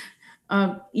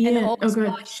 Ian, and always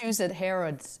buy shoes at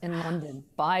Harrods in London.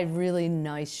 Buy really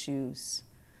nice shoes.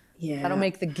 Yeah. That'll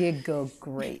make the gig go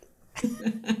great.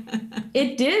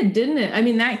 It did, didn't it? I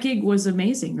mean, that gig was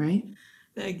amazing, right?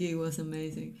 That gig was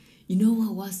amazing. You know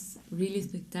what was really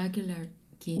spectacular,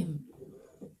 Kim?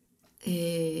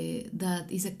 That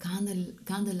is a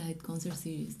candlelight concert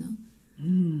series, no?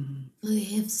 So they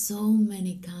have so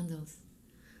many candles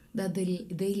that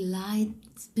they light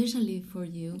especially for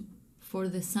you for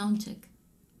the sound check,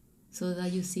 so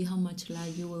that you see how much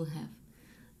light you will have.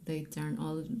 They turn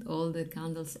all the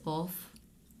candles off,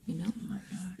 you know,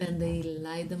 then they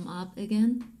light them up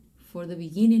again for the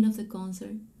beginning of the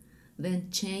concert, then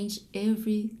change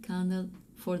every candle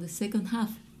for the second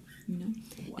half, you know.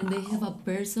 Wow. And they have a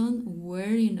person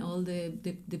wearing all the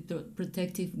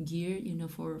protective gear, you know,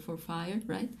 for fire,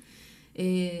 right?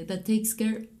 That takes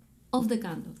care of the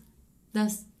candle.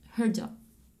 That's her job.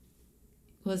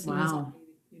 Was you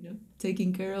know,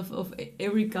 taking care of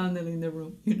every candle in the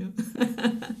room, you know.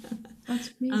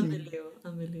 That's amazing.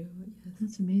 Unbelievable. Yes.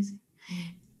 That's amazing.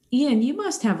 Ian, you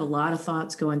must have a lot of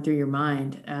thoughts going through your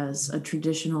mind as a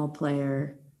traditional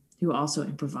player who also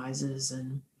improvises.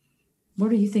 And what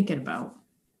are you thinking about?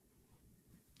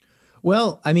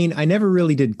 Well, I mean, I never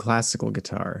really did classical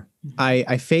guitar.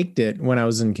 I faked it when I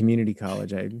was in community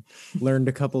college. I learned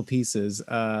a couple pieces,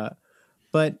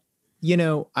 but you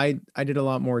know, I did a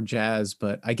lot more jazz,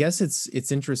 but I guess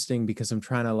it's interesting because I'm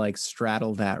trying to like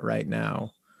straddle that right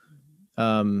now,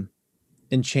 and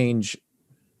change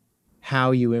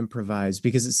how you improvise,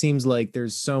 because it seems like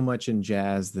there's so much in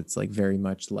jazz that's like very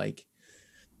much like,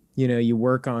 you know, you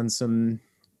work on some,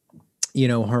 you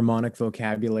know, harmonic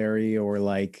vocabulary or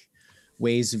like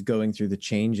ways of going through the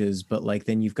changes, but like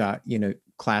then you've got, you know,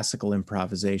 classical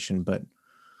improvisation. But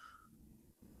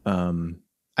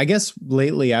I guess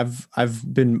lately I've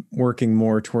been working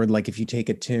more toward like if you take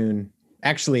a tune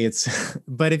Actually, it's,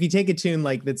 but if you take a tune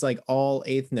like that's like all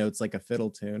eighth notes, like a fiddle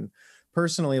tune,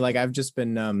 personally, like I've just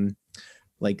been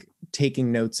like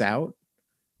taking notes out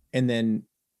and then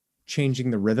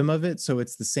changing the rhythm of it. So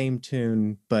it's the same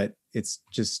tune, but it's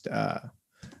just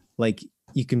like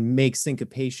you can make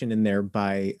syncopation in there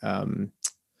by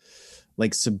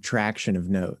like subtraction of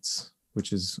notes,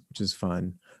 which is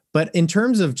fun. But in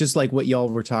terms of just like what y'all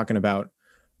were talking about,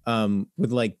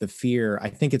 with like the fear, I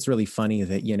think it's really funny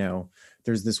that, you know,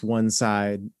 there's this one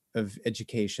side of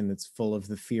education that's full of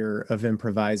the fear of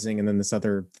improvising, and then this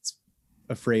other that's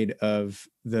afraid of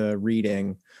the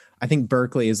reading. I think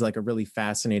Berklee is like a really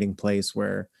fascinating place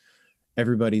where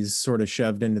everybody's sort of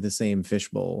shoved into the same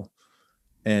fishbowl.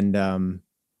 And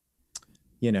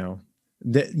you know,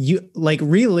 that you like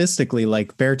realistically,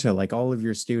 like Berta, like all of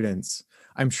your students,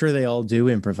 I'm sure they all do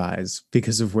improvise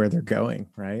because of where they're going,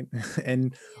 right?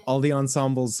 And all the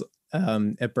ensembles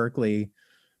at Berklee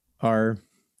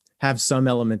have some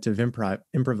element of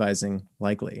improvising,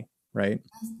 likely, right?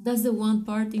 That's the one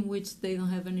part in which they don't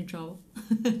have any trouble.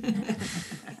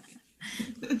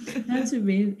 That's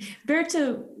amazing.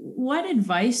 Berta, what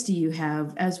advice do you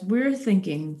have as we're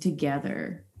thinking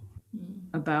together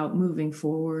about moving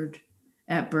forward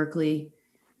at Berklee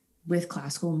with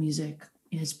classical music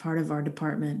as part of our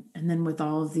department, and then with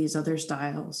all of these other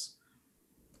styles?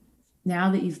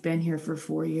 Now that you've been here for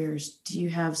 4 years, do you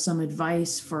have some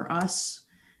advice for us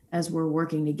as we're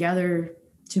working together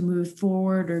to move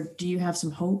forward, or do you have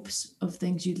some hopes of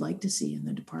things you'd like to see in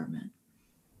the department?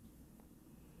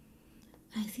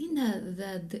 I think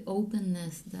that the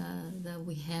openness that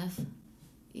we have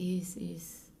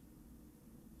is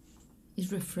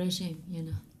refreshing, you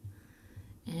know.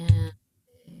 And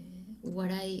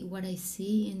what I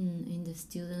see in the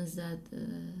students that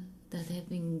have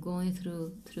been going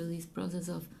through this process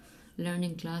of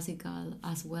learning classical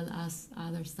as well as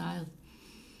other styles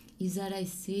is that I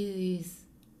see this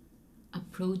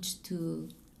approach to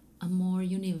a more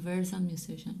universal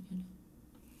musician, you know,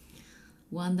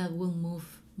 one that will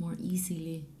move more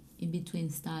easily in between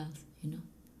styles, you know.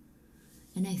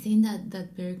 And I think that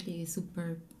Berklee is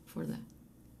superb for that.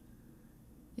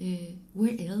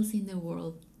 Where else in the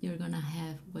world you're gonna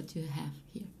have what you have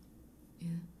here?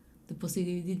 Yeah. The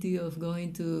possibility of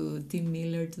going to Tim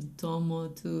Miller, to Tomo,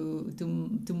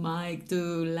 to Mike,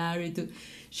 to Larry, to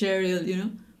Cheryl, you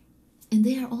know, and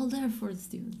they are all there for the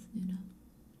students, you know.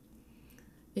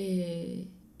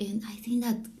 And I think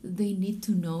that they need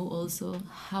to know also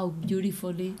how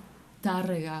beautifully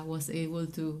Tárrega was able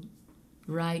to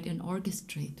write and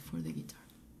orchestrate for the guitar,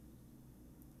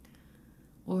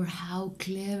 or how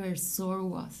clever Sor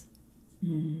was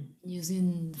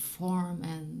using form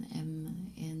and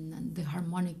the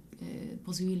harmonic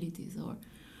possibilities,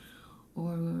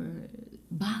 or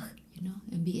Bach, you know,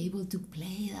 and be able to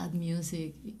play that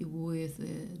music with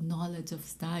knowledge of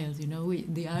styles. You know,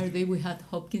 the other day we had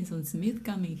Hopkinson Smith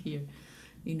coming here,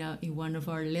 you know, in one of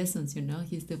our lessons. You know,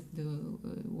 he's the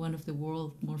one of the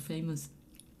world's more famous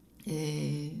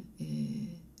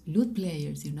lute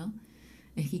players. You know,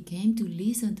 and he came to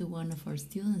listen to one of our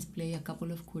students play a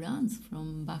couple of courants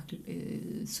from Bach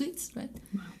suites, right?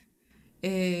 Wow.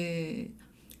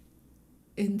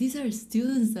 And these are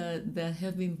students that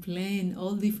have been playing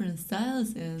all different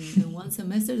styles, and one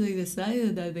semester they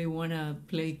decided that they want to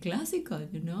play classical,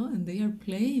 you know, and they are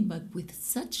playing, but with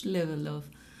such level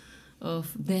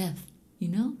of depth, you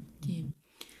know, Kim.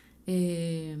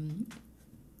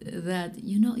 That,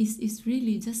 you know, it's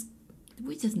really just,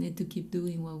 we just need to keep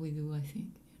doing what we do, I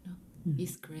think, you know.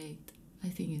 It's great. I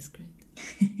think it's great.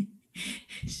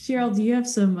 Cheryl, do you have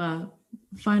some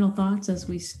final thoughts as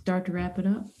we start to wrap it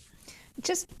up?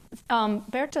 Just,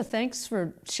 Berta, thanks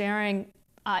for sharing.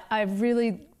 I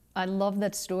love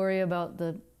that story about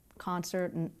the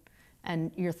concert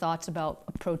and your thoughts about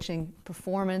approaching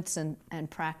performance and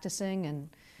practicing. And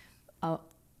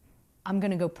I'm going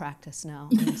to go practice now.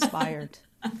 I'm inspired.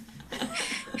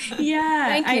 Yeah.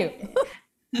 Thank you.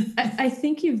 I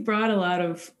think you've brought a lot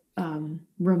of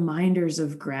reminders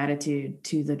of gratitude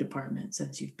to the department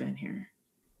since you've been here.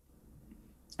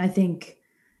 I think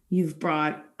you've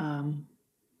brought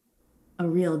a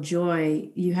real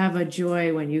joy. You have a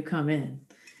joy when you come in.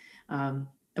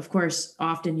 Of course,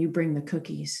 often you bring the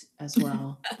cookies as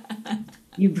well.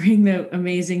 You bring the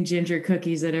amazing ginger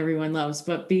cookies that everyone loves.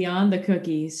 But beyond the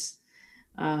cookies,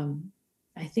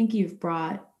 I think you've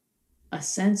brought a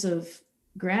sense of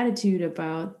gratitude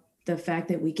about the fact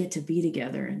that we get to be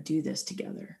together and do this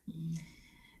together. Mm-hmm.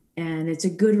 And it's a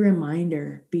good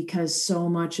reminder, because so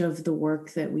much of the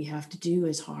work that we have to do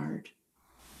is hard.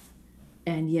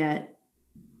 And yet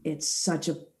it's such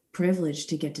a privilege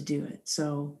to get to do it.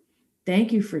 So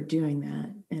thank you for doing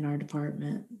that in our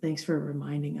department. Thanks for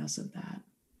reminding us of that.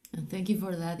 And thank you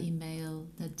for that email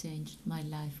that changed my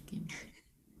life, Kim.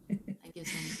 Thank you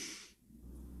so much.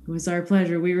 It was our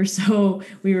pleasure. We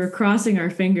were crossing our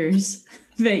fingers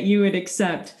that you would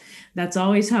accept. That's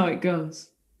always how it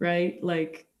goes, right?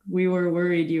 Like, we were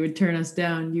worried you would turn us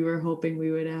down. You were hoping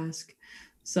we would ask.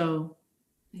 So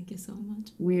thank you so much.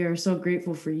 We are so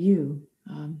grateful for you.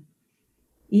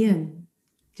 Ian,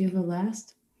 do you have a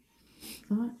last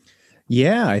thought?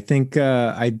 Yeah, I think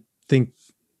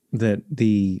that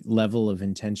the level of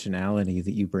intentionality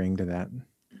that you bring to that,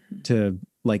 to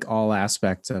like all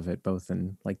aspects of it, both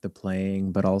in like the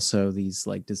playing, but also these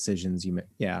like decisions you make.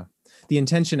 Yeah. The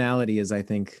intentionality is, I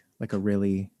think, like a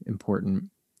really important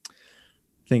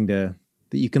thing that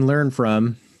you can learn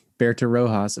from Berta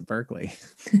Rojas at Berklee.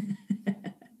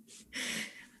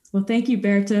 Well, thank you,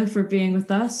 Berta, for being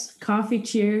with us. Coffee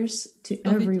cheers to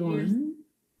everyone.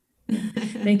 Cheers.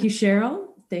 Thank you, Cheryl.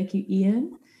 Thank you,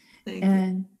 Ian.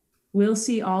 And we'll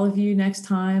see all of you next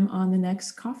time on the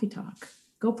next Coffee Talk.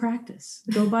 Go practice.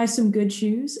 Go buy some good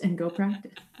shoes and go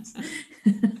practice.